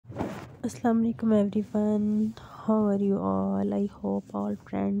Assalamu alaikum everyone. How are you all? I hope all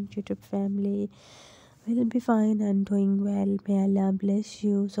friends, YouTube family will be fine and doing well. May Allah bless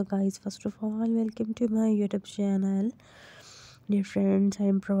you. So guys, first of all, welcome to my YouTube channel. Dear friends, I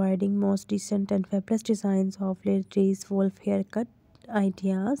am providing most decent and fabulous designs of ladies wolf haircut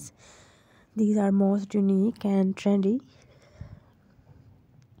ideas. These are most unique and trendy.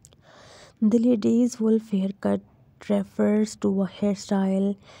 The ladies wolf haircut refers to a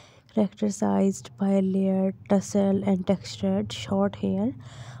hairstyle characterized by layered, tousled, and textured short hair,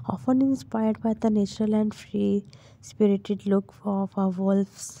 often inspired by the natural and free spirited look of a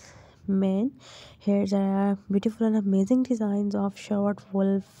wolf's mane. Here are beautiful and amazing designs of short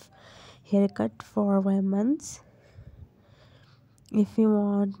wolf haircut for women. If you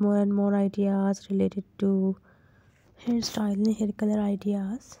want more and more ideas related to hairstyle and hair color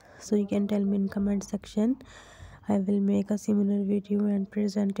ideas, so you can tell me in comment section. I will make a similar video and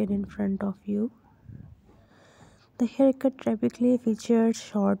present it in front of you. The haircut typically features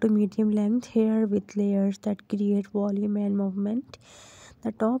short to medium length hair with layers that create volume and movement.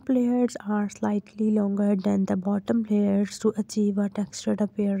 The top layers are slightly longer than the bottom layers to achieve a textured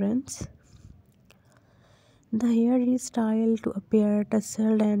appearance. The hair is styled to appear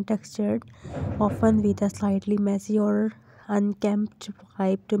tousled and textured, often with a slightly messy or unkempt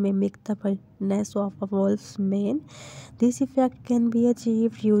vibe to mimic the baldness of a wolf's mane. This effect can be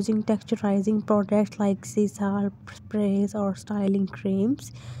achieved using texturizing products like scalp sprays or styling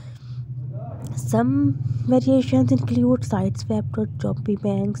creams. Some variations include side-swept or choppy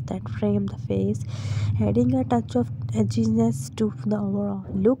bangs that frame the face, adding a touch of edginess to the overall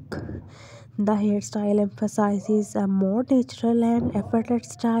look. The hairstyle emphasizes a more natural and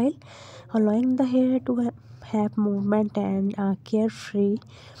effortless style, allowing the hair to have movement and a carefree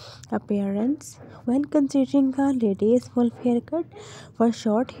appearance. When considering a lady's wolf haircut for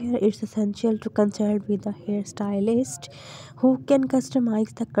short hair, it's essential to consult with a hairstylist who can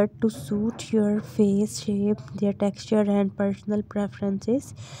customize the cut to suit your face shape, their texture, and personal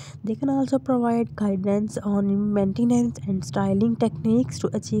preferences. They can also provide guidance on maintenance and styling techniques to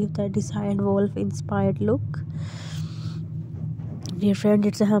achieve the desired wolf inspired look. Dear friend,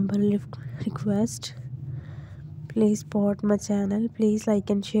 it's a humble request. Please support my channel. Please like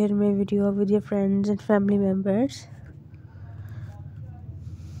and share my video with your friends and family members.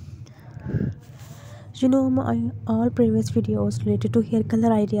 You know, my all previous videos related to hair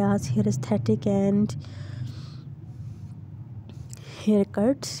color ideas, hair aesthetic, and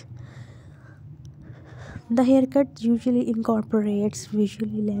haircuts. The haircut usually incorporates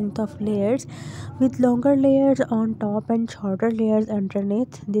visually length of layers with longer layers on top and shorter layers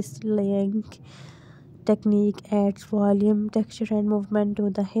underneath. This laying technique adds volume, texture, and movement to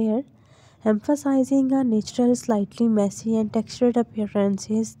the hair, emphasizing a natural, slightly messy, and textured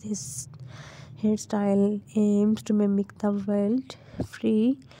appearances. This hairstyle aims to mimic the wild,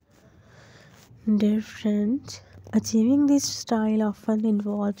 free, different. Achieving this style often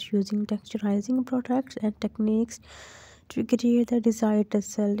involves using texturizing products and techniques to create the desired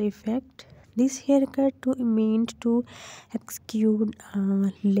tussle effect. This haircut to meant to execute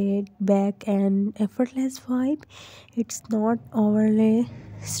a laid back and effortless vibe. It's not overly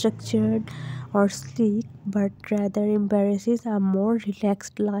structured or sleek, but rather embraces a more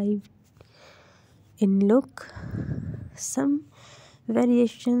relaxed life in look. Some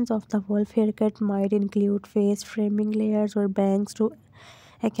variations of the wolf haircut might include face framing layers or bangs to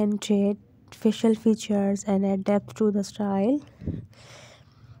accentuate facial features and add depth to the style.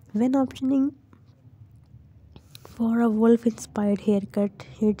 When opting for a wolf inspired haircut,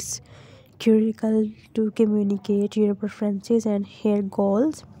 it's critical to communicate your preferences and hair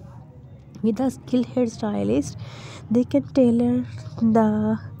goals. With a skilled hairstylist, they can tailor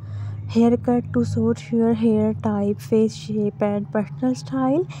the haircut to suit your hair type, face shape, and personal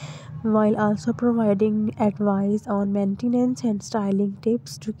style, while also providing advice on maintenance and styling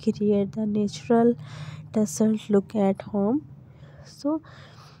tips to create the natural tousled look at home. So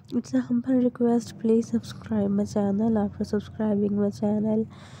it's a humble request, please subscribe my channel. After subscribing my channel,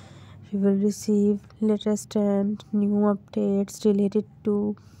 you will receive latest and new updates related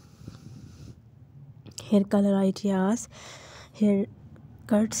to hair color ideas, hair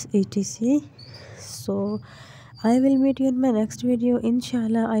cuts, etc. So I will meet you in my next video.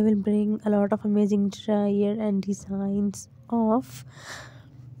 Inshallah, I will bring a lot of amazing dryer and designs of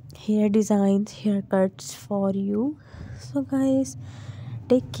hair designs, haircuts for you. So guys,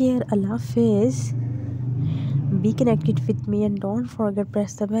 take care. Allah Hafiz. Be connected with me and don't forget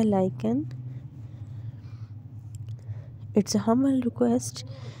press the bell icon. It's a humble request.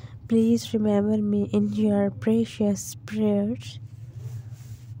 Please remember me in your precious prayers.